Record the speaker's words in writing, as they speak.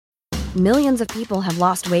Millions of people have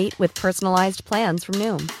lost weight with personalized plans from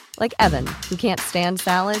Noom. Like Evan, who can't stand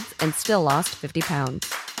salads and still lost 50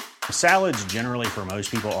 pounds. Salads generally for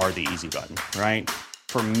most people are the easy button, right?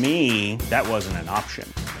 For me, that wasn't an option.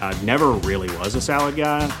 I never really was a salad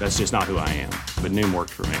guy. That's just not who I am. But Noom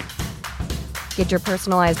worked for me. Get your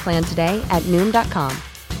personalized plan today at Noom.com.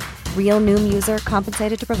 Real Noom user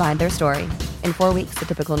compensated to provide their story. In 4 weeks, the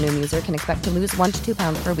typical Noom user can expect to lose 1 to 2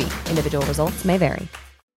 pounds per week. Individual results may vary.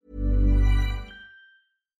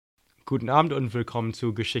 Guten Abend und willkommen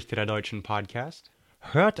zu Geschichte der Deutschen Podcast.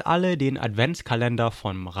 Hört alle den Adventskalender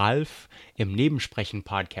von Ralf im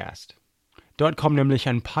Nebensprechen-Podcast. Dort kommen nämlich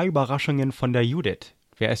ein paar Überraschungen von der Judith.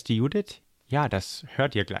 Wer ist die Judith? Ja, das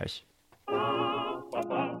hört ihr gleich.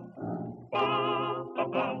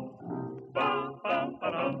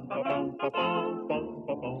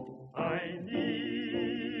 Ein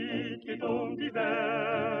Lied geht um die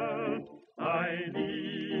Welt, ein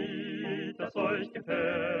Lied, das euch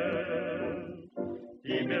gefällt.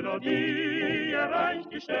 Die Melodie erreicht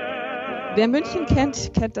die Sterne. Wer München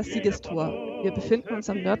kennt, kennt das Siegestor. Wir befinden uns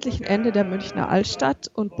am nördlichen Ende der Münchner Altstadt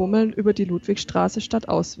und bummeln über die Ludwigstraße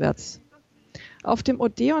stadtauswärts. Auf dem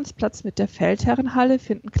Odeonsplatz mit der Feldherrenhalle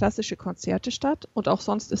finden klassische Konzerte statt und auch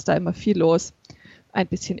sonst ist da immer viel los. Ein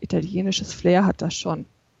bisschen italienisches Flair hat das schon.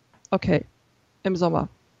 Okay, im Sommer,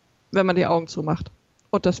 wenn man die Augen zumacht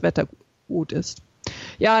und das Wetter gut ist.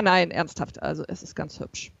 Ja, nein, ernsthaft, also es ist ganz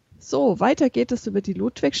hübsch. So, weiter geht es über die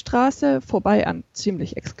Ludwigstraße, vorbei an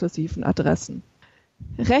ziemlich exklusiven Adressen.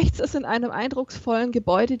 Rechts ist in einem eindrucksvollen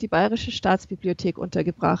Gebäude die Bayerische Staatsbibliothek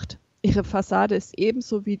untergebracht. Ihre Fassade ist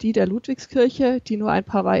ebenso wie die der Ludwigskirche, die nur ein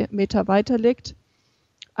paar Meter weiter liegt,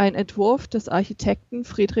 ein Entwurf des Architekten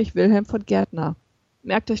Friedrich Wilhelm von Gärtner.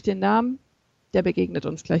 Merkt euch den Namen, der begegnet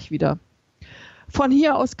uns gleich wieder. Von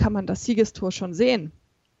hier aus kann man das Siegestor schon sehen.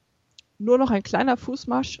 Nur noch ein kleiner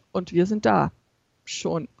Fußmarsch und wir sind da.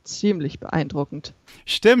 Schon ziemlich beeindruckend.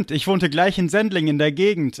 Stimmt, ich wohnte gleich in Sendling in der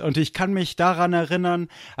Gegend und ich kann mich daran erinnern,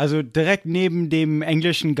 also direkt neben dem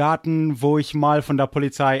englischen Garten, wo ich mal von der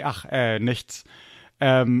Polizei,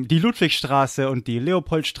 die Ludwigstraße und die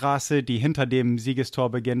Leopoldstraße, die hinter dem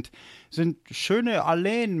Siegestor beginnt, sind schöne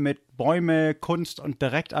Alleen mit Bäume, Kunst und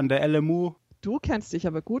direkt an der LMU. Du kennst dich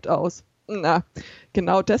aber gut aus. Na,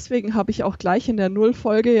 genau deswegen habe ich auch gleich in der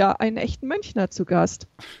Nullfolge ja einen echten Münchner zu Gast.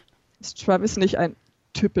 Ist Travis nicht ein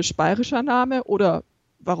typisch bayerischer Name oder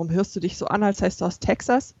warum hörst du dich so an, als heißt du aus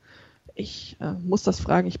Texas? Ich muss das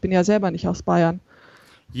fragen, ich bin ja selber nicht aus Bayern.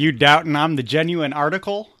 You doubting I'm the genuine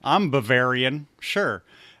article? I'm Bavarian, sure.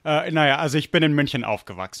 Also ich bin in München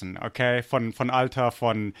aufgewachsen, okay? Von Alter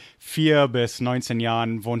von 4 bis 19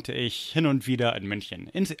 Jahren wohnte ich hin und wieder in München.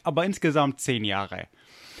 Aber insgesamt 10 Jahre.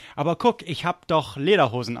 Aber guck, ich hab doch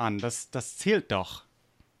Lederhosen an, das zählt doch.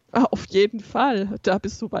 Auf jeden Fall, da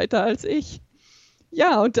bist du weiter als ich.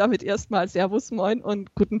 Ja, und damit erstmal Servus, Moin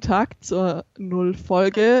und guten Tag zur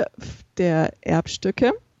Nullfolge der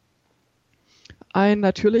Erbstücke. Ein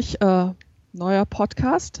natürlich neuer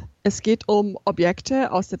Podcast. Es geht um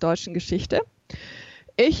Objekte aus der deutschen Geschichte.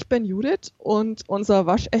 Ich bin Judith und unser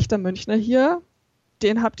waschechter Münchner hier,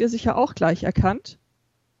 den habt ihr sicher auch gleich erkannt.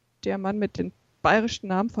 Der Mann mit den bayerischen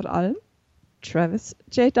Namen von allen, Travis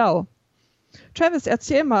J. Dow. Travis,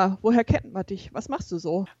 erzähl mal, woher kennt man dich? Was machst du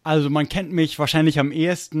so? Also man kennt mich wahrscheinlich am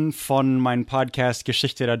ehesten von meinem Podcast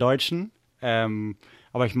Geschichte der Deutschen.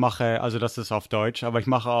 Aber ich mache, also das ist auf Deutsch, aber ich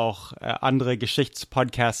mache auch andere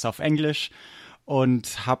Geschichtspodcasts auf Englisch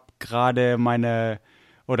und habe gerade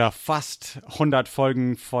fast 100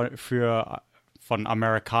 Folgen von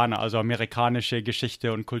Amerikaner, also amerikanische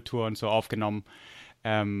Geschichte und Kultur und so aufgenommen.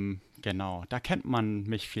 Genau, da kennt man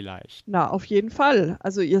mich vielleicht. Na, auf jeden Fall.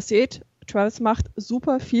 Also ihr seht, Travis macht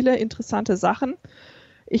super viele interessante Sachen.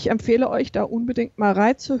 Ich empfehle euch da unbedingt mal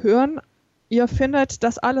reinzuhören. Ihr findet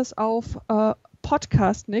das alles auf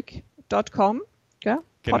podcastnik.com. Ja?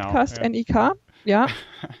 Genau, Podcast ja. N-I-K. Ja.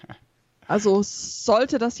 Also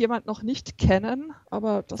sollte das jemand noch nicht kennen,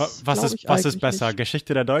 aber das Was ist besser, nicht.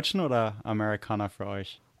 Geschichte der Deutschen oder Amerikaner für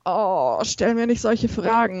euch? Oh, stell mir nicht solche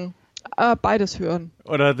Fragen. Beides hören.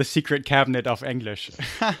 Oder The Secret Cabinet auf Englisch.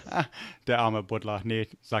 Der arme Buddler. Nee,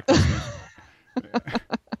 sag das nicht.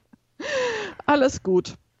 Alles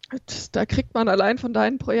gut. Da kriegt man allein von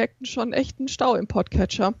deinen Projekten schon echt einen Stau im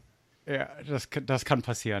Podcatcher. Ja, das kann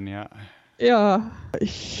passieren, ja. Ja,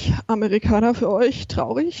 Amerikaner für euch,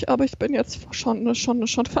 traurig, aber ich bin jetzt schon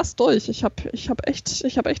fast durch. Ich hab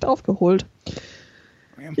echt aufgeholt.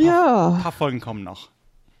 Ein paar Folgen kommen noch.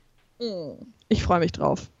 Ich freue mich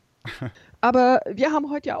drauf. Aber wir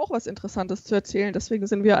haben heute ja auch was Interessantes zu erzählen, deswegen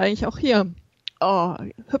sind wir eigentlich auch hier.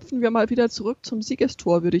 Hüpfen wir mal wieder zurück zum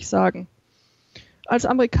Siegestor, würde ich sagen. als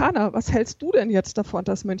Amerikaner, was hältst du denn jetzt davon,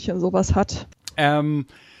 dass München sowas hat?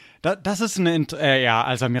 Das ist ja,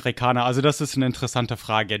 als Amerikaner, also das ist eine interessante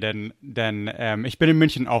Frage, denn ich bin in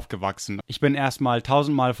München aufgewachsen. Ich bin erstmal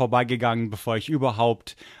 1000-mal vorbeigegangen, bevor ich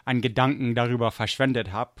überhaupt einen Gedanken darüber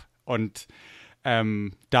verschwendet habe. Und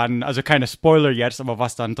dann, also keine Spoiler jetzt, aber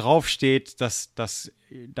was dann draufsteht,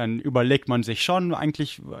 dann überlegt man sich schon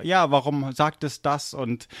eigentlich, ja, warum sagt es das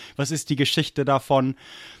und was ist die Geschichte davon?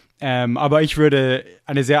 Aber ich würde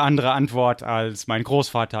eine sehr andere Antwort als mein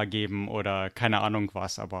Großvater geben oder keine Ahnung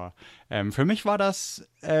was. Aber für mich war das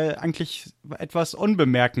eigentlich etwas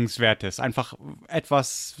Unbemerkenswertes. Einfach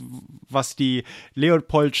etwas, was die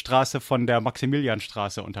Leopoldstraße von der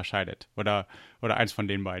Maximilianstraße unterscheidet. Oder eins von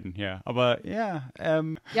den beiden hier. Aber ja.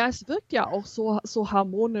 Ja, es wirkt ja auch so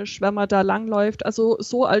harmonisch, wenn man da langläuft. Also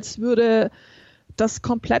so, als würde das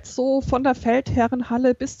komplett so von der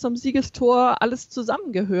Feldherrenhalle bis zum Siegestor alles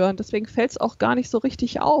zusammengehören. Deswegen fällt es auch gar nicht so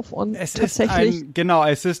richtig auf. Und es tatsächlich.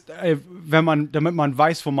 Es ist, damit man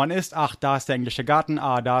weiß, wo man ist, ach, da ist der englische Garten,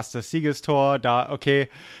 da ist das Siegestor, da, okay,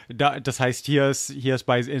 das heißt, hier ist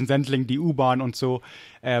in Sendling die U-Bahn und so.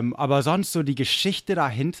 Aber sonst so die Geschichte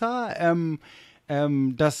dahinter,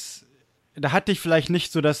 da hatte ich vielleicht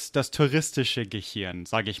nicht so das touristische Gehirn,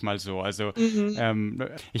 sage ich mal so. Also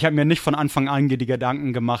ich habe mir nicht von Anfang an die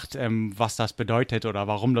Gedanken gemacht, was das bedeutet oder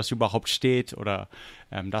warum das überhaupt steht oder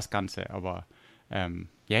das Ganze. Aber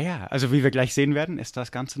ja, also wie wir gleich sehen werden, ist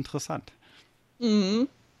das ganz interessant. Mhm.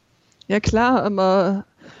 Ja klar, aber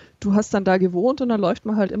du hast dann da gewohnt und dann läuft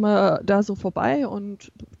man halt immer da so vorbei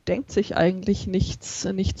und denkt sich eigentlich nichts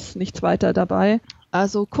weiter dabei.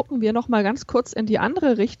 Also gucken wir noch mal ganz kurz in die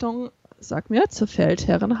andere Richtung, sag mir, zur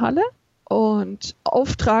Feldherrenhalle. Und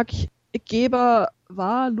Auftraggeber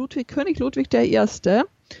war König Ludwig I.,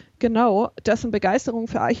 genau, dessen Begeisterung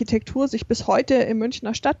für Architektur sich bis heute im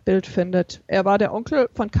Münchner Stadtbild findet. Er war der Onkel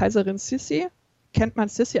von Kaiserin Sissi. Kennt man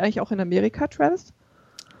Sissi eigentlich auch in Amerika, Travis?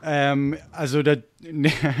 Also,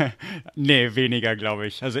 nee, weniger, glaube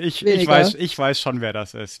ich. Also ich weiß schon, wer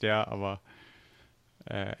das ist, ja, aber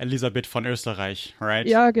Elisabeth von Österreich, right?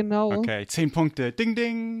 Ja, genau. Okay, 10 Punkte, ding,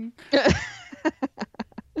 ding.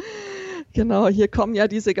 Genau, hier kommen ja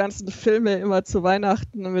diese ganzen Filme immer zu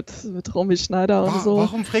Weihnachten mit Romy Schneider und so.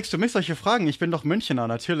 Warum fragst du mich solche Fragen? Ich bin doch Münchner,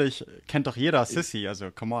 natürlich kennt doch jeder Sissi, also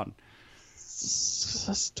come on.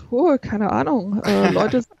 Was tue? Keine Ahnung.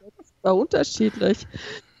 Leute sind da unterschiedlich.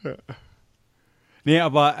 Nee,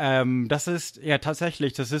 aber das ist ja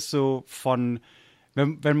tatsächlich, das ist so von,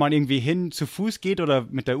 wenn man irgendwie zu Fuß geht oder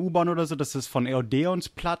mit der U-Bahn oder so, das ist von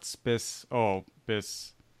Odeonsplatz bis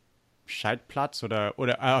Scheidplatz oder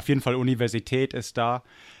auf jeden Fall Universität ist da.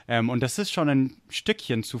 Und das ist schon ein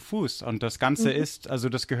Stückchen zu Fuß. Und das Ganze ist, also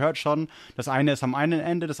das gehört schon, das eine ist am einen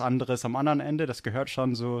Ende, das andere ist am anderen Ende, das gehört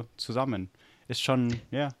schon so zusammen. Ist schon,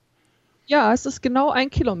 ja. Ja, es ist genau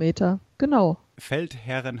 1 Kilometer, genau.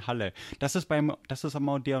 Feldherrenhalle. Das ist am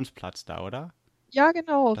Odeonsplatz da, oder? Ja,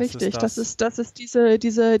 genau, Das richtig. ist Das ist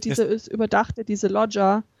diese überdachte, diese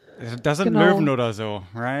Loggia. Da sind Genau. Löwen oder so,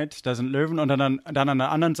 right? Da sind Löwen und dann an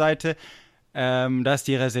der anderen Seite, da ist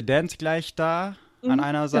die Residenz gleich da, an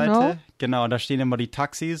einer Seite. Genau, und da stehen immer die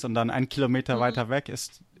Taxis und dann 1 Kilometer weiter weg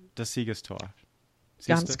ist das Siegestor.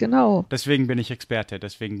 Ganz Siehste? genau. Deswegen bin ich Experte,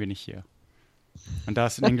 deswegen bin ich hier. Und da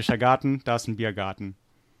ist ein englischer Garten, da ist ein Biergarten.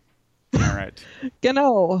 Alright.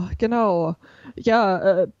 Genau.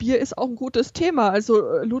 Ja, Bier ist auch ein gutes Thema. Also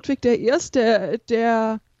Ludwig I.,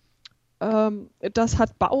 der das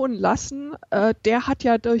hat bauen lassen, der hat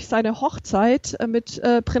ja durch seine Hochzeit mit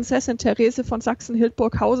Prinzessin Therese von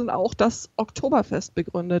Sachsen-Hildburghausen auch das Oktoberfest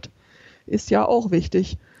begründet. Ist ja auch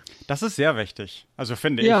wichtig. Das ist sehr wichtig. Also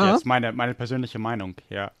finde Ja. ich jetzt, meine persönliche Meinung,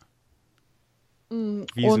 ja. Wiesen.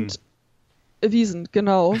 Und Wiesen,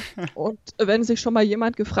 genau. Und wenn sich schon mal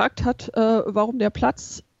jemand gefragt hat, warum der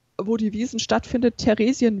Platz, wo die Wiesen stattfindet,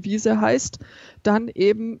 Theresienwiese heißt, dann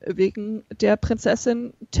eben wegen der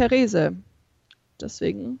Prinzessin Therese.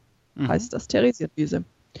 Deswegen heißt das Theresienwiese.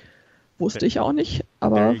 Wusste ich auch nicht,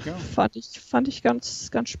 aber There you go. fand ich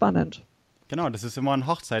ganz, ganz spannend. Genau, das ist immer ein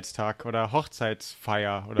Hochzeitstag oder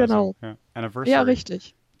Hochzeitsfeier oder Genau. so. Ja, Anniversary. Ja,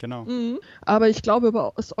 richtig. Genau. Aber ich glaube,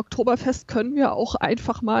 über das Oktoberfest können wir auch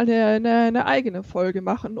einfach mal eine eigene Folge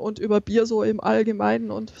machen und über Bier so im Allgemeinen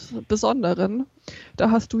und Besonderen. Da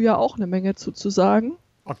hast du ja auch eine Menge zu sagen.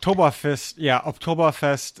 Oktoberfest,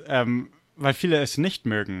 weil viele es nicht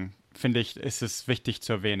mögen, finde ich, ist es wichtig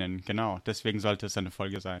zu erwähnen. Genau, deswegen sollte es eine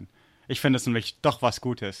Folge sein. Ich finde es nämlich doch was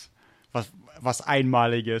Gutes. Was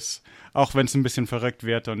Einmaliges, auch wenn es ein bisschen verrückt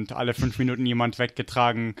wird und alle 5 Minuten jemand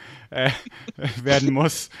weggetragen werden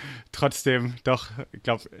muss. Trotzdem, doch, ich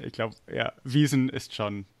glaube, ja, Wiesen ist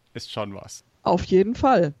schon was. Auf jeden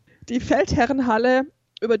Fall. Die Feldherrenhalle,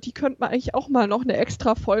 über die könnte man eigentlich auch mal noch eine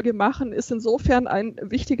extra Folge machen, ist insofern ein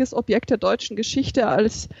wichtiges Objekt der deutschen Geschichte,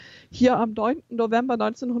 als hier am 9. November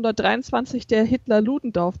 1923 der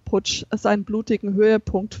Hitler-Ludendorff-Putsch seinen blutigen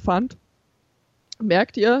Höhepunkt fand.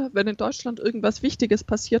 Merkt ihr, wenn in Deutschland irgendwas Wichtiges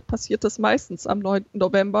passiert, passiert das meistens am 9.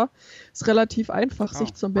 November. Ist relativ einfach,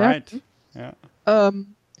 sich zu merken. Right. Ja.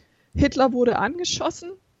 Hitler wurde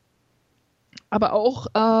angeschossen, aber auch,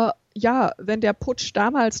 wenn der Putsch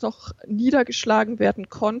damals noch niedergeschlagen werden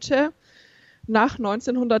konnte, nach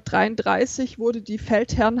 1933 wurde die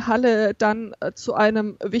Feldherrenhalle dann zu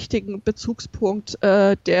einem wichtigen Bezugspunkt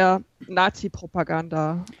der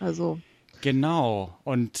Nazi-Propaganda. Also Genau.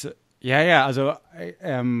 Und also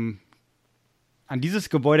an dieses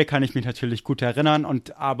Gebäude kann ich mich natürlich gut erinnern,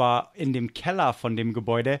 aber in dem Keller von dem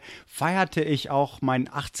Gebäude feierte ich auch meinen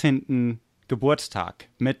 18. Geburtstag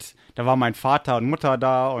da war mein Vater und Mutter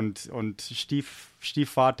da und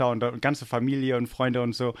Stiefvater und ganze Familie und Freunde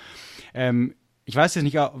und so. Ich weiß jetzt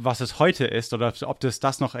nicht, was es heute ist oder ob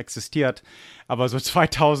das noch existiert, aber so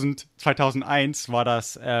 2001 war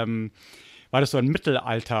das so ein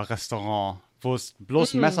Mittelalter-Restaurant, wo es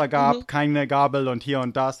bloß ein Messer gab, keine Gabel und hier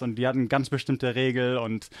und das und die hatten ganz bestimmte Regeln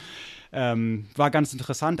und war ganz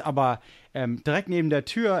interessant, aber direkt neben der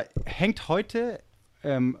Tür hängt heute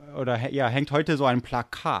so ein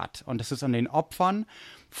Plakat und das ist an den Opfern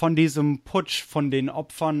von diesem Putsch, von den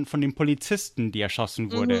Polizisten, die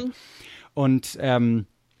erschossen wurde. Und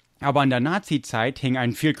aber in der Nazi-Zeit hing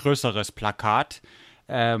ein viel größeres Plakat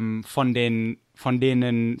von den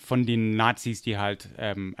Nazis, die halt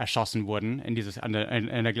erschossen wurden in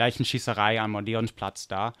der gleichen Schießerei am Odeonsplatz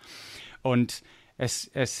da. Und es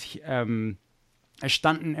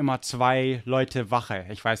standen immer 2 Leute Wache.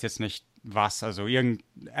 Ich weiß jetzt nicht was, also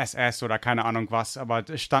irgendein SS oder keine Ahnung was, aber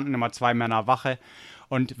es standen immer 2 Männer Wache.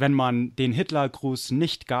 Und wenn man den Hitlergruß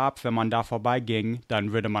nicht gab, wenn man da vorbeiging,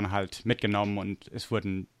 dann würde man halt mitgenommen und es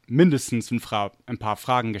wurden mindestens ein paar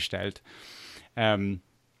Fragen gestellt.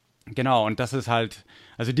 Genau, und das ist halt,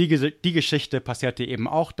 also die Geschichte passierte eben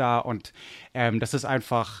auch da und das ist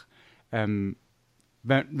einfach, wenn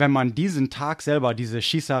man diesen Tag selber, diese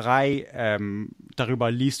Schießerei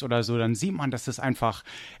darüber liest oder so, dann sieht man, dass es einfach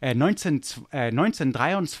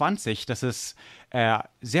 1923, das ist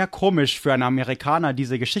sehr komisch für einen Amerikaner,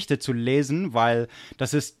 diese Geschichte zu lesen, weil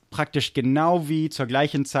das ist praktisch genau wie zur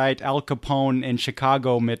gleichen Zeit Al Capone in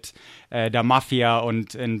Chicago mit der Mafia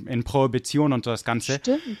und in Prohibition und so das Ganze.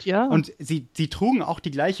 Stimmt, ja. Und sie trugen auch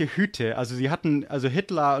die gleiche Hüte. Also sie hatten, also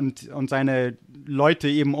Hitler und seine Leute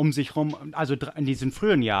eben um sich rum, also in diesen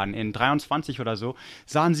frühen Jahren, in 23 oder so,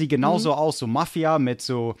 sahen sie genauso aus, so Mafia mit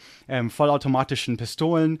so vollautomatischen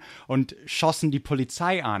Pistolen und schossen die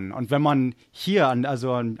Polizei an. Und wenn man hier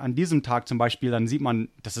an diesem Tag zum Beispiel, dann sieht man,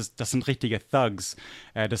 das sind richtige Thugs.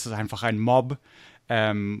 Das ist einfach ein Mob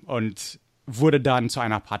und wurde dann zu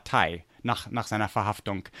einer Partei nach seiner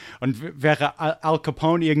Verhaftung. Und wäre Al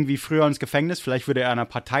Capone irgendwie früher ins Gefängnis, vielleicht würde er eine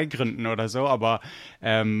Partei gründen oder so, aber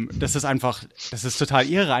das ist total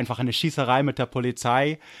irre, einfach eine Schießerei mit der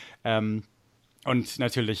Polizei. Und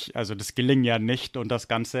natürlich, also das gelingt ja nicht und das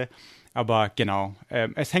Ganze. Aber genau,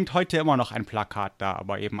 es hängt heute immer noch ein Plakat da,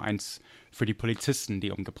 aber eben eins für die Polizisten, die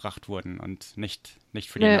umgebracht wurden und nicht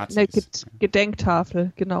für die Nazis. Eine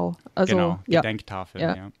Gedenktafel, genau. Also, genau, ja. Gedenktafel,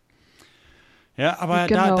 ja. Ja, aber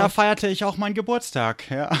genau. da feierte ich auch meinen Geburtstag.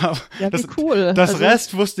 Ja, wie cool. Das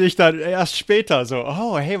Rest wusste ich dann erst später so,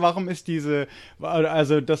 oh, hey, warum ist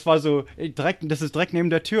also das war so, das ist direkt neben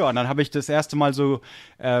der Tür. Und dann habe ich das erste Mal so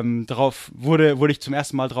wurde ich zum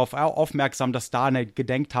ersten Mal darauf aufmerksam, dass da eine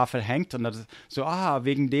Gedenktafel hängt. Und das so,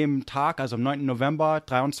 wegen dem Tag, also am 9. November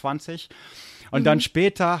 23. Und dann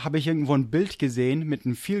später habe ich irgendwo ein Bild gesehen mit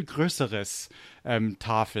einem viel größeres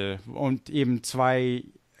Tafel und eben 2,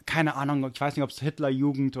 keine Ahnung, ich weiß nicht, ob es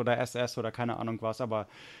Hitlerjugend oder SS oder keine Ahnung was, aber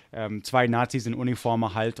 2 Nazis in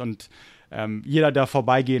Uniform halt und jeder, der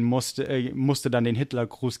vorbeigehen musste dann den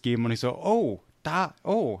Hitlergruß geben und ich so,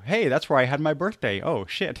 hey, that's where I had my birthday, oh,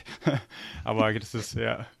 shit. Aber das ist,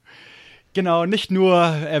 ja, genau, nicht nur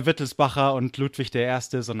Wittelsbacher und Ludwig I.,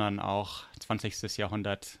 sondern auch 20.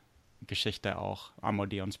 Jahrhundert Geschichte auch am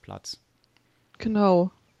Odeonsplatz. Genau.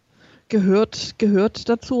 Gehört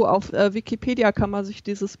dazu. Auf Wikipedia kann man sich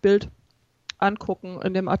dieses Bild angucken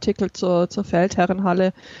in dem Artikel zur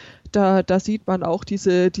Feldherrenhalle. Da sieht man auch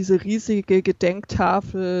diese riesige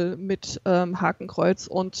Gedenktafel mit Hakenkreuz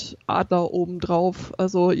und Adler obendrauf.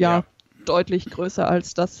 Also ja, deutlich größer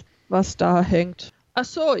als das, was da hängt. Ach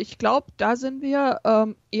so, ich glaube, da sind wir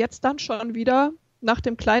jetzt dann schon wieder nach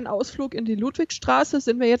dem kleinen Ausflug in die Ludwigstraße,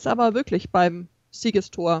 sind wir jetzt aber wirklich beim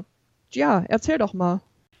Siegestor. Ja, erzähl doch mal.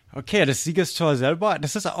 Okay, das Siegestor selber,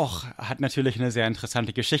 hat natürlich eine sehr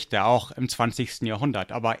interessante Geschichte, auch im 20.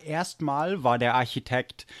 Jahrhundert. Aber erstmal war der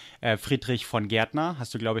Architekt Friedrich von Gärtner,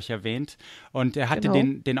 hast du, glaube ich, erwähnt. Und er hatte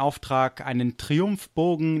den Auftrag, einen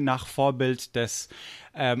Triumphbogen nach Vorbild des,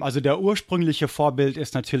 also der ursprüngliche Vorbild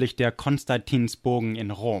ist natürlich der Konstantinsbogen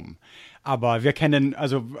in Rom. Aber wir kennen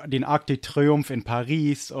also den Arc de Triomphe in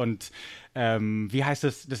Paris und wie heißt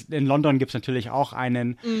es? In London gibt es natürlich auch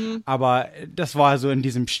einen, aber das war so in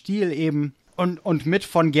diesem Stil eben. Und mit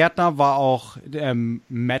von Gärtner war auch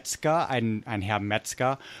Metzger, ein Herr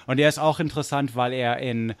Metzger. Und er ist auch interessant, weil er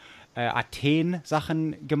in Athen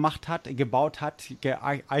Sachen gebaut hat,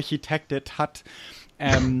 gearchitektet hat.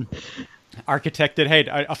 Architected, hey,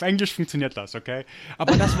 auf Englisch funktioniert das, okay?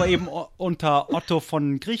 Aber das war eben unter Otto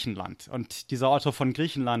von Griechenland. Und dieser Otto von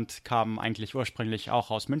Griechenland kam eigentlich ursprünglich auch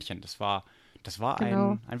aus München. Das war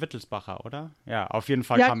genau. ein Wittelsbacher, oder? Ja, auf jeden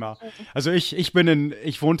Fall kam er. Also ich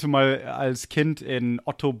wohnte mal als Kind in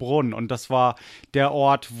Ottobrunn und das war der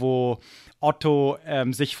Ort, wo Otto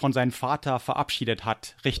sich von seinem Vater verabschiedet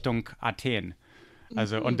hat, Richtung Athen.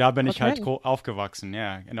 Also, und da bin ich halt aufgewachsen,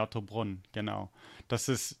 ja, in Ottobrunn, genau.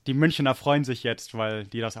 Die Münchner freuen sich jetzt, weil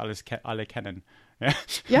die das alle kennen.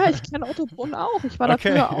 Ja, ich kenne Ottobrunn auch. Ich war da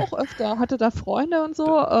früher auch öfter, hatte da Freunde und so.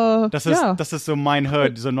 Das ist so mein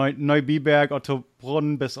Hood, so Neubiberg,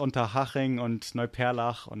 Ottobrunn bis Unterhaching und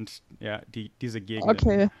Neuperlach und ja, diese Gegend.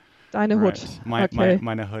 Okay, deine Hood. Right.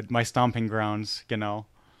 Meine Hood, my stomping grounds, genau.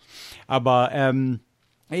 Aber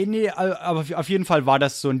aber auf jeden Fall war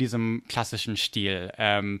das so in diesem klassischen Stil.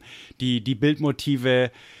 Die Bildmotive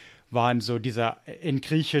waren so dieser in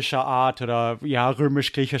griechischer Art oder ja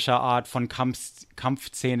römisch-griechischer Art von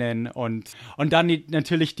Kampfszenen und dann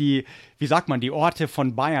natürlich die Orte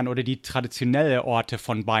von Bayern oder die traditionelle Orte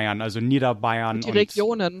von Bayern, also Niederbayern und die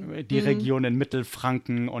Regionen. Die Regionen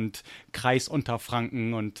Mittelfranken und Kreis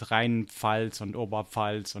Unterfranken und Rheinpfalz und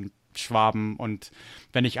Oberpfalz und Schwaben und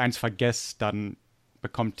wenn ich eins vergesse, dann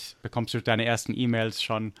bekommst du deine ersten E-Mails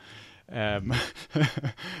schon.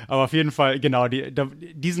 Aber auf jeden Fall, genau,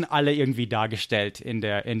 die sind alle irgendwie dargestellt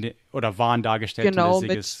oder waren dargestellt in der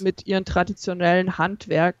Sieges. Genau, mit ihren traditionellen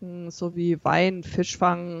Handwerken, sowie Wein,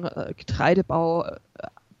 Fischfang, Getreidebau,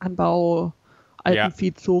 Anbau,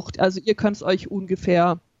 Alpenviehzucht. Also ihr könnt es euch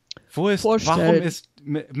ungefähr vorstellen. Warum ist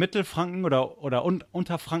Mittelfranken oder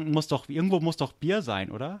Unterfranken muss doch Bier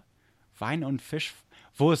sein, oder? Wein und Fisch.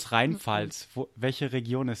 Wo ist Rheinpfalz? Welche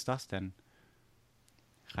Region ist das denn?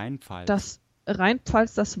 Rheinpfalz. Das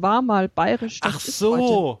Rheinpfalz, das war mal bayerisch.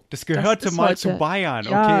 Das gehörte mal zu Bayern.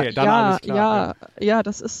 Okay, dann alles klar. Ja,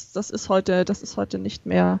 das ist heute nicht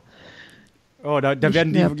mehr. Oh, da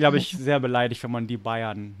werden die, glaube ich, sehr beleidigt, wenn man die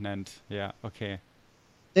Bayern nennt. Ja, okay.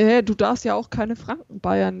 Du darfst ja auch keine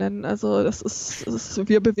Franken-Bayern nennen. Also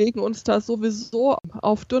wir bewegen uns da sowieso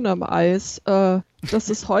auf dünnem Eis. Das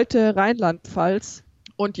ist heute Rheinland-Pfalz.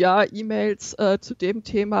 Und ja, E-Mails zu dem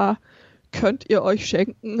Thema könnt ihr euch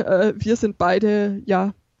schenken. Wir sind beide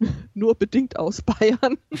ja nur bedingt aus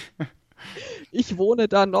Bayern. Ich wohne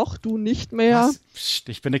da noch, du nicht mehr. Was? Psst,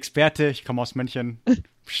 ich bin Experte, ich komme aus München.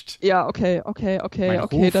 Psst. Ja, okay,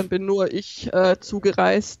 dann bin nur ich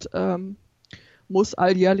zugereist. Muss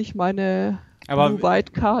alljährlich meine Blue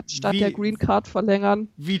White Card statt der Green Card verlängern.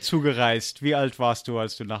 Wie zugereist? Wie alt warst du,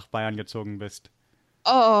 als du nach Bayern gezogen bist?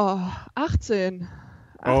 Oh, 18.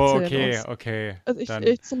 Oh, okay.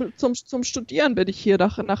 Also zum Studieren bin ich hier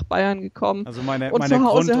nach Bayern gekommen. Also meine zu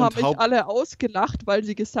Hause haben mich alle ausgelacht, weil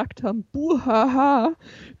sie gesagt haben, buhaha,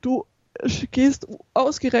 du gehst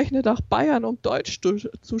ausgerechnet nach Bayern, um Deutsch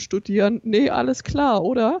zu studieren. Nee, alles klar,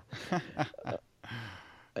 oder?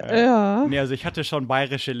 Ja. Nee, also ich hatte schon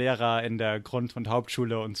bayerische Lehrer in der Grund- und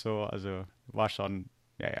Hauptschule und so, also war schon,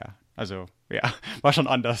 war schon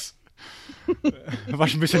anders. War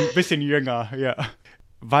schon ein bisschen jünger, ja.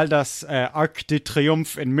 Weil das Arc de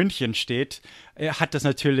Triomphe in München steht, hat das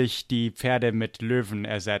natürlich die Pferde mit Löwen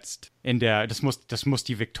ersetzt. Das muss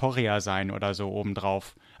die Victoria sein oder so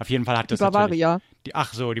obendrauf. Auf jeden Fall hat das die Bavaria.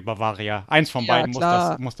 Die Bavaria. Eins von beiden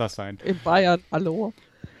muss das sein. In Bayern, hallo.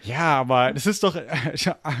 Ja, aber das ist doch,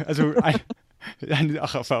 also,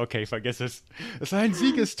 okay, vergiss es. Das ist ein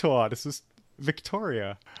Siegestor, das ist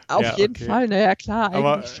Victoria. Auf jeden Fall, naja, klar,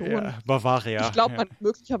 eigentlich schon. Ja, Bavaria. Ich glaube,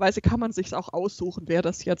 möglicherweise kann man sich auch aussuchen, wer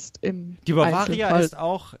das jetzt im Die Bavaria Einzelfall ist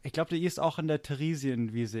auch, ich glaube, die ist auch in der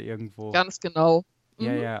Theresienwiese irgendwo. Ganz genau.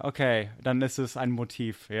 Ja, okay, dann ist es ein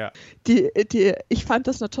Motiv, ja. Ich fand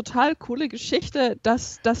das eine total coole Geschichte,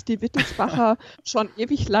 dass die Wittelsbacher schon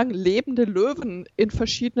ewig lang lebende Löwen in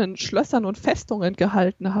verschiedenen Schlössern und Festungen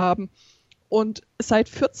gehalten haben. Und seit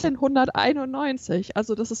 1491,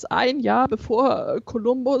 also das ist ein Jahr bevor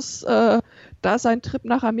Kolumbus da seinen Trip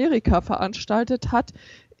nach Amerika veranstaltet hat,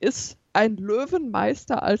 ist ein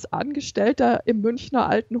Löwenmeister als Angestellter im Münchner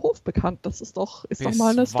Alten Hof bekannt. Das ist doch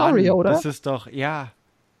mal eine Story, oder? Das ist doch, ja.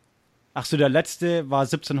 Ach so, der letzte war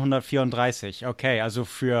 1734. Okay, also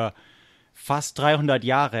für fast 300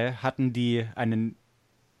 Jahre hatten die einen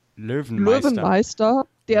Löwenmeister,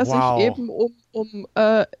 der Wow. sich eben um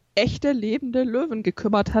echte lebende Löwen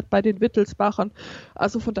gekümmert hat bei den Wittelsbachern.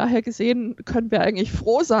 Also von daher gesehen können wir eigentlich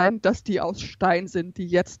froh sein, dass die aus Stein sind, die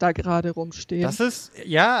jetzt da gerade rumstehen. Das ist,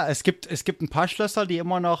 ja, es gibt ein paar Schlösser, die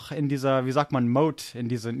immer noch in dieser, wie sagt man, Moat, in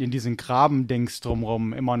diesen Grabendings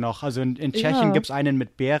drumrum immer noch. Also in Tschechien Ja. gibt es einen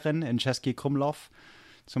mit Bären, in Český Krumlov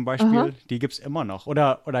zum Beispiel. Aha. Die gibt es immer noch.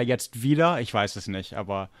 Oder jetzt wieder, ich weiß es nicht,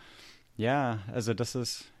 aber ja, also das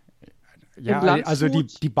ist. Ja, In Landshut. also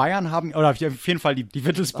die Bayern haben, oder auf jeden Fall die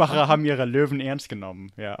Wittelsbacher haben ihre Löwen ernst genommen.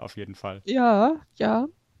 Ja, auf jeden Fall. Ja, ja.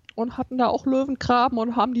 Und hatten da auch Löwengraben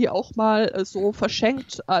und haben die auch mal so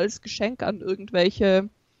verschenkt als Geschenk an irgendwelche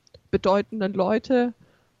bedeutenden Leute.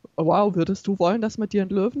 Wow, würdest du wollen, dass man dir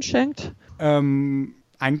einen Löwen schenkt?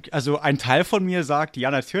 Also ein Teil von mir sagt, ja,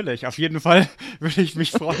 natürlich, auf jeden Fall würde ich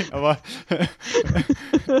mich freuen, aber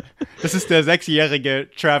das ist der 6-jährige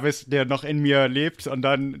Travis, der noch in mir lebt, und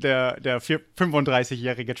dann der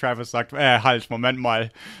 35-jährige Travis sagt, halt, Moment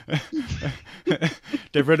mal,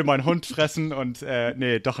 der würde meinen Hund fressen und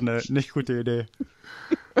nee, doch eine nicht gute Idee.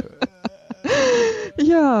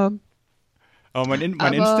 Ja, Aber mein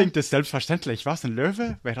Aber- Instinkt ist selbstverständlich, was, ein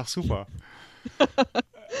Löwe? Wäre doch super.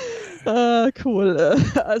 cool.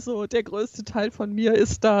 Also der größte Teil von mir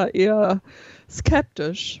ist da eher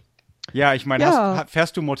skeptisch. Ja, ich meine, Ja.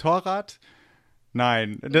 fährst du Motorrad?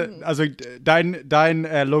 Nein. Also dein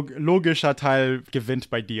logischer Teil gewinnt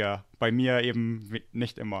bei dir. Bei mir eben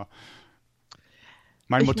nicht immer.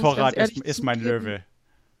 Mein Ich muss Motorrad ganz ehrlich ist mein zugeben, Löwe.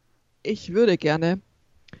 Ich würde gerne.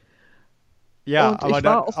 Ja, Und aber ich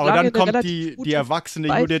war auch lange dann eine kommt relativ die gute erwachsene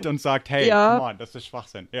Weife. Judith und sagt, hey, Ja. come on, das ist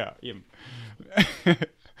Schwachsinn. Ja, eben.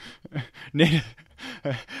 Nee,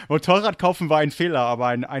 Motorrad kaufen war ein Fehler, aber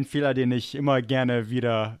ein Fehler, den ich immer gerne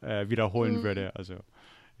wiederholen würde. Also,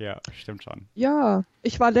 ja, stimmt schon. Ja,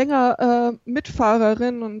 ich war länger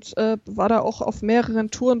Mitfahrerin und war da auch auf mehreren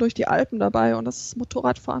Touren durch die Alpen dabei. Und das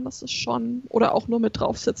Motorradfahren, das ist schon, oder auch nur mit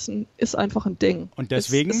draufsitzen, ist einfach ein Ding. Und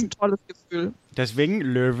deswegen- Ist ein tolles Gefühl. Deswegen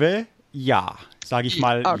Löwe, ja. Sage ich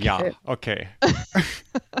mal, Okay. ja. Okay.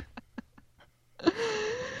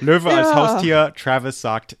 Löwe als Ja. Haustier, Travis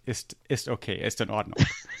sagt, ist okay, ist in Ordnung.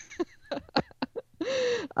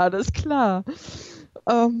 Alles klar.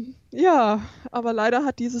 Ja, aber leider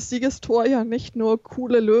hat dieses Siegestor ja nicht nur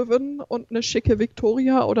coole Löwen und eine schicke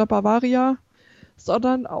Victoria oder Bavaria,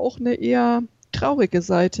 sondern auch eine eher traurige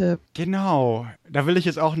Seite. Genau. Da will ich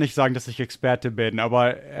jetzt auch nicht sagen, dass ich Experte bin,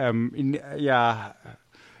 aber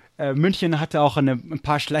München hatte auch ein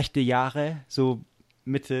paar schlechte Jahre, so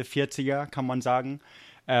Mitte 40er, kann man sagen.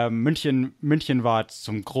 München war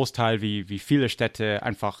zum Großteil wie viele Städte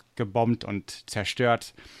einfach gebombt und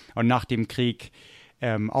zerstört. Und nach dem Krieg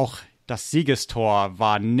auch das Siegestor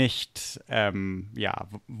war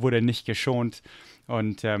wurde nicht geschont.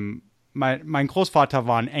 Und mein Großvater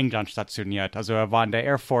war in England stationiert. Also er war in der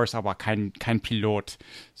Air Force, aber kein Pilot,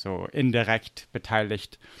 so indirekt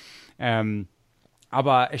beteiligt.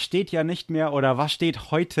 Aber es steht ja nicht mehr, oder was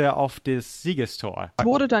steht heute auf das Siegestor?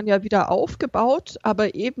 Wurde dann ja wieder aufgebaut,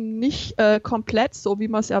 aber eben nicht komplett so, wie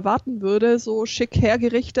man es erwarten würde, so schick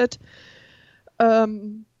hergerichtet.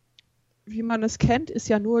 Wie man es kennt, ist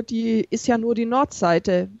ja nur die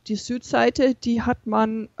Nordseite. Die Südseite, die hat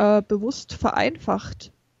man bewusst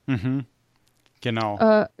vereinfacht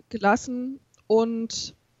Genau. gelassen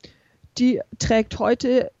und die trägt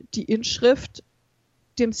heute die Inschrift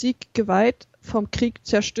dem Sieg geweiht, vom Krieg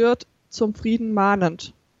zerstört, zum Frieden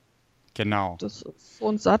mahnend. Genau. Das ist so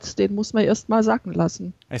ein Satz, den muss man erst mal sacken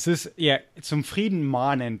lassen. Es ist ja zum Frieden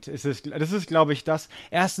mahnend. Das ist, glaube ich, das.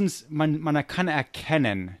 Erstens, man kann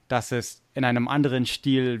erkennen, dass es in einem anderen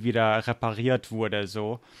Stil wieder repariert wurde,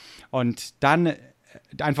 so. Und dann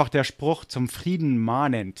einfach der Spruch zum Frieden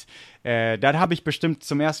mahnend. Da habe ich bestimmt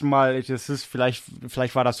zum ersten Mal, das ist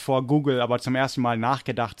vielleicht war das vor Google, aber zum ersten Mal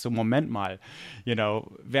nachgedacht, so Moment mal,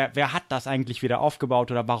 wer hat das eigentlich wieder aufgebaut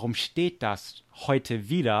oder warum steht das heute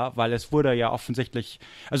wieder? Weil es wurde ja offensichtlich,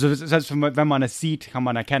 also selbst wenn man es sieht, kann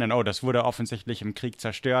man erkennen, oh, das wurde offensichtlich im Krieg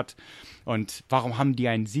zerstört. Und warum haben die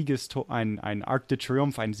ein Siegestor, ein Arc de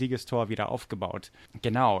Triomphe, ein Siegestor wieder aufgebaut?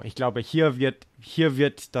 Genau, ich glaube, hier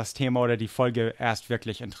wird das Thema oder die Folge erst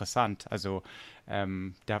wirklich interessant. Also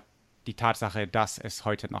die Tatsache, dass es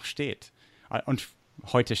heute noch steht. Und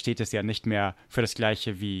heute steht es ja nicht mehr für das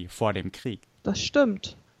Gleiche wie vor dem Krieg. Das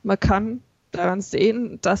stimmt. Man kann daran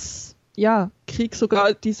sehen, dass Krieg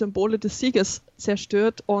sogar die Symbole des Sieges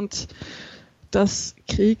zerstört und dass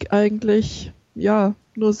Krieg eigentlich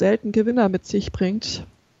nur selten Gewinner mit sich bringt,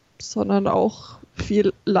 sondern auch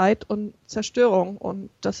viel Leid und Zerstörung. Und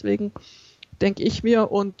deswegen denke ich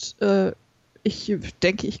mir, und ich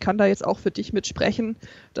denke, ich kann da jetzt auch für dich mitsprechen,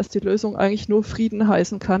 dass die Lösung eigentlich nur Frieden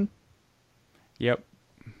heißen kann. Ja.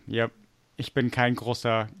 Ich bin kein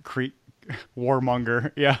großer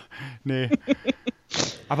Warmonger. Ja, nee.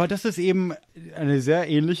 Aber das ist eben eine sehr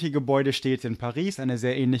ähnliche Gebäude steht in Paris, eine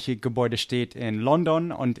sehr ähnliche Gebäude steht in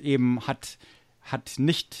London und eben hat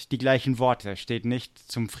nicht die gleichen Worte, steht nicht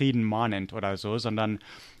zum Frieden mahnend oder so, sondern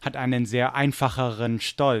hat einen sehr einfacheren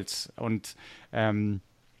Stolz. Und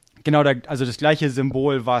genau, also das gleiche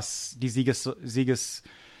Symbol, was die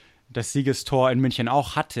das Siegestor in München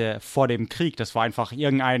auch hatte vor dem Krieg. Das war einfach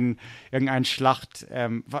irgendein Schlacht.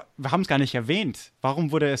 Wir haben es gar nicht erwähnt.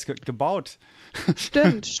 Warum wurde es gebaut?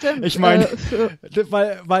 Stimmt. Ich meine,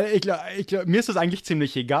 weil ich glaub, mir ist das eigentlich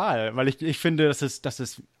ziemlich egal, weil ich finde, dass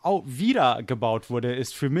es auch wieder gebaut wurde,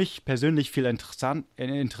 ist für mich persönlich viel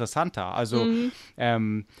interessanter. Also,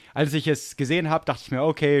 als ich es gesehen habe, dachte ich mir,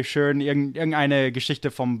 okay, schön, irgendeine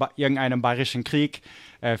Geschichte von irgendeinem bayerischen Krieg,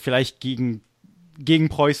 vielleicht gegen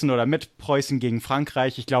Preußen oder mit Preußen gegen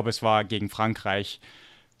Frankreich. Ich glaube, es war gegen Frankreich.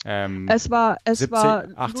 Es war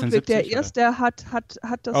 1870, Ludwig der Erste hat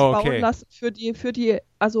das bauen lassen für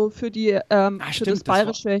das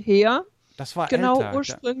bayerische Heer. Das war genau älter.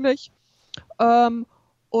 Ursprünglich.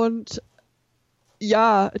 Und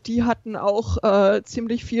ja, die hatten auch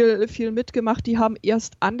ziemlich viel mitgemacht. Die haben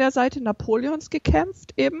erst an der Seite Napoleons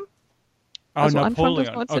gekämpft eben. Also Anfang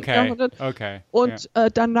des 19. Jahrhunderts. Okay. Und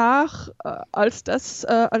danach, als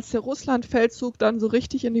der Russlandfeldzug dann so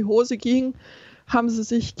richtig in die Hose ging, haben sie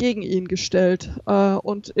sich gegen ihn gestellt.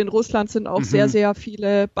 Und in Russland sind auch sehr, sehr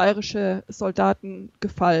viele bayerische Soldaten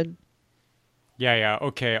gefallen. Ja,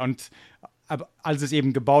 okay. Und als es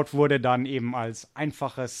eben gebaut wurde, dann eben als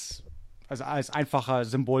einfacher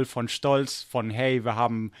Symbol von Stolz, von hey,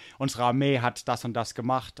 unsere Armee hat das und das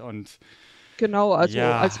gemacht und genau, also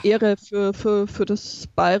als Ehre für das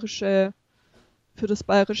bayerische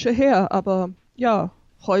Heer. Aber ja,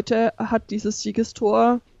 heute hat dieses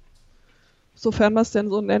Siegestor, sofern man es denn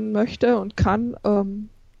so nennen möchte und kann,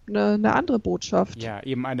 eine andere Botschaft. Ja,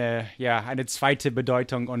 eben eine zweite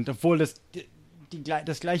Bedeutung. Und obwohl das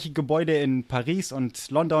gleiche Gebäude in Paris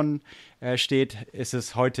und London steht, ist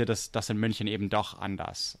es heute das in München eben doch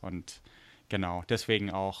anders. Und genau,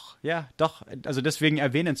 deswegen auch, also deswegen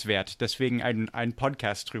erwähnenswert, deswegen ein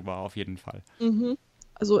Podcast drüber auf jeden Fall. Mhm.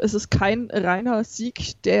 Also es ist kein reiner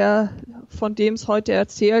Sieg, von dem es heute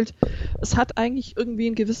erzählt. Es hat eigentlich irgendwie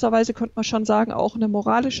in gewisser Weise, könnte man schon sagen, auch eine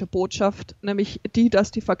moralische Botschaft, nämlich die,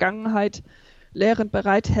 dass die Vergangenheit Lehren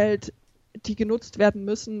bereithält, die genutzt werden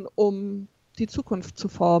müssen, um die Zukunft zu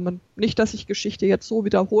formen. Nicht, dass ich Geschichte jetzt so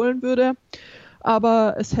wiederholen würde,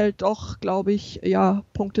 aber es hält doch, glaube ich,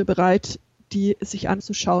 Punkte bereit, die sich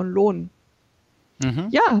anzuschauen lohnen. Mhm.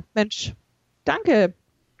 Ja, Mensch, danke,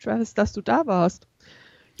 Travis, dass du da warst.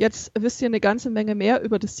 Jetzt wisst ihr eine ganze Menge mehr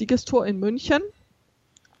über das Siegestor in München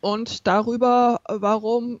und darüber,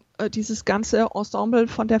 warum dieses ganze Ensemble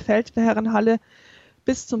von der Feldherrenhalle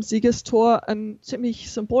bis zum Siegestor ein ziemlich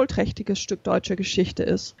symbolträchtiges Stück deutscher Geschichte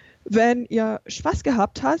ist. Wenn ihr Spaß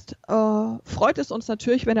gehabt habt, freut es uns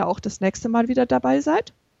natürlich, wenn ihr auch das nächste Mal wieder dabei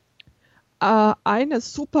seid. Eine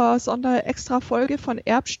super Sonder-Extra-Folge von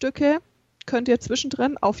Erbstücke könnt ihr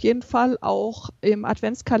zwischendrin auf jeden Fall auch im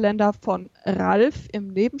Adventskalender von Ralf im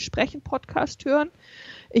Nebensprechen-Podcast hören.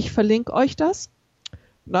 Ich verlinke euch das.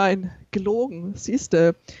 Nein, gelogen,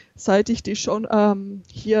 siehste. Seit ich die schon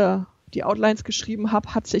hier die Outlines geschrieben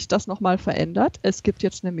habe, hat sich das nochmal verändert. Es gibt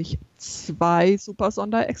jetzt nämlich 2 super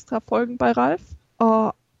Sonder-Extra-Folgen bei Ralf.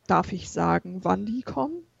 Darf ich sagen, wann die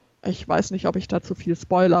kommen? Ich weiß nicht, ob ich da zu viel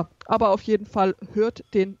spoiler. Aber auf jeden Fall hört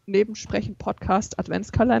den Nebensprechen-Podcast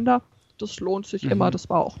Adventskalender. Das lohnt sich immer. Das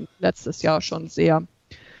war auch letztes Jahr schon sehr,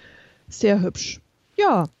 sehr hübsch.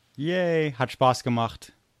 Ja. Yay, hat Spaß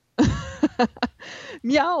gemacht.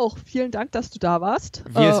 Mir auch. Vielen Dank, dass du da warst.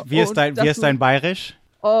 Wie ist dein Bayerisch?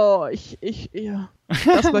 Oh,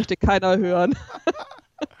 das möchte keiner hören.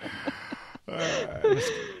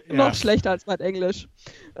 Noch schlechter als mein Englisch.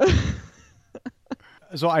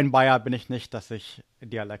 So ein Bayer bin ich nicht, dass ich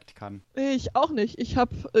Dialekt kann. Ich auch nicht. Ich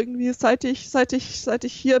habe irgendwie, seit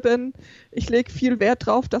ich hier bin, ich lege viel Wert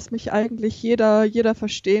drauf, dass mich eigentlich jeder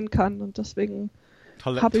verstehen kann und deswegen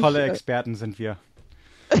tolle Experten sind wir.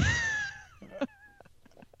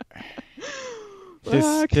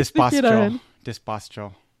 Das passt schon. das passt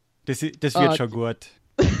schon. Das wird schon gut.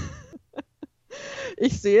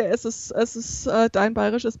 Ich sehe, es ist dein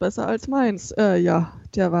Bayerisch ist besser als meins. Ja,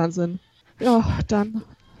 der Wahnsinn. Ja, dann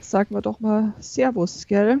sagen wir doch mal Servus,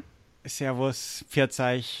 gell? Servus,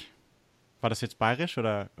 Pfirzeich. War das jetzt bayerisch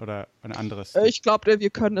oder ein anderes? Ich glaube, wir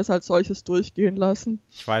können es als solches durchgehen lassen.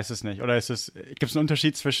 Ich weiß es nicht. Oder gibt es einen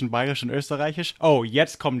Unterschied zwischen bayerisch und österreichisch? Oh,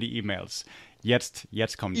 jetzt kommen die E-Mails. Jetzt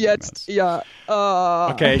kommen die E-Mails. Ja.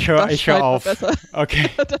 Okay, ich hör auf. Okay.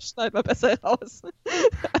 Das schneiden wir besser raus.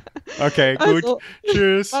 Okay, gut. Also,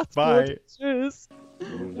 Tschüss. macht's Bye. Gut. Tschüss.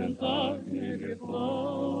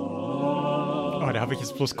 Oh, da habe ich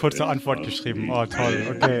jetzt bloß kurze Antwort geschrieben. Oh,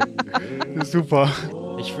 toll. Okay. Super.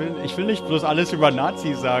 Ich will nicht bloß alles über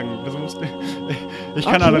Nazis sagen. Ich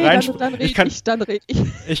kann dann reinspringen.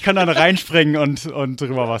 Ich kann dann reinspringen und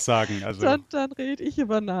drüber was sagen. Also. Dann rede ich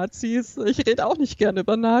über Nazis. Ich rede auch nicht gerne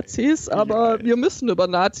über Nazis, aber wir müssen über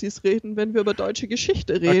Nazis reden, wenn wir über deutsche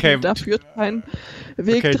Geschichte reden. Okay. Da führt kein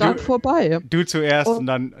Weg dran vorbei. Du zuerst und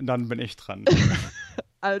dann bin ich dran.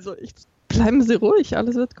 Also, bleiben Sie ruhig,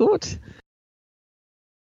 alles wird gut.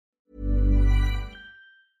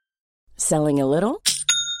 Selling a little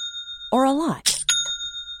or a lot?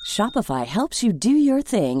 Shopify helps you do your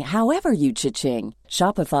thing however you cha-ching.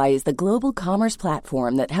 Shopify is the global commerce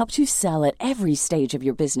platform that helps you sell at every stage of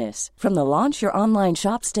your business. From the launch your online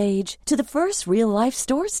shop stage to the first real-life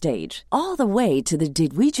store stage, all the way to the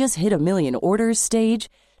did we just hit a million orders stage.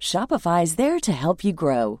 Shopify is there to help you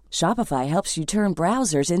grow. Shopify helps you turn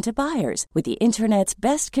browsers into buyers with the internet's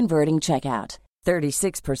best converting checkout.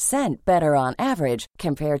 36% better on average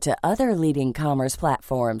compared to other leading commerce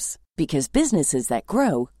platforms. Because businesses that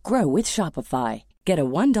grow, grow with Shopify. Get a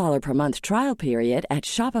 $1 per month trial period at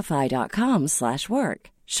shopify.com/work.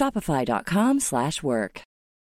 Shopify.com/work.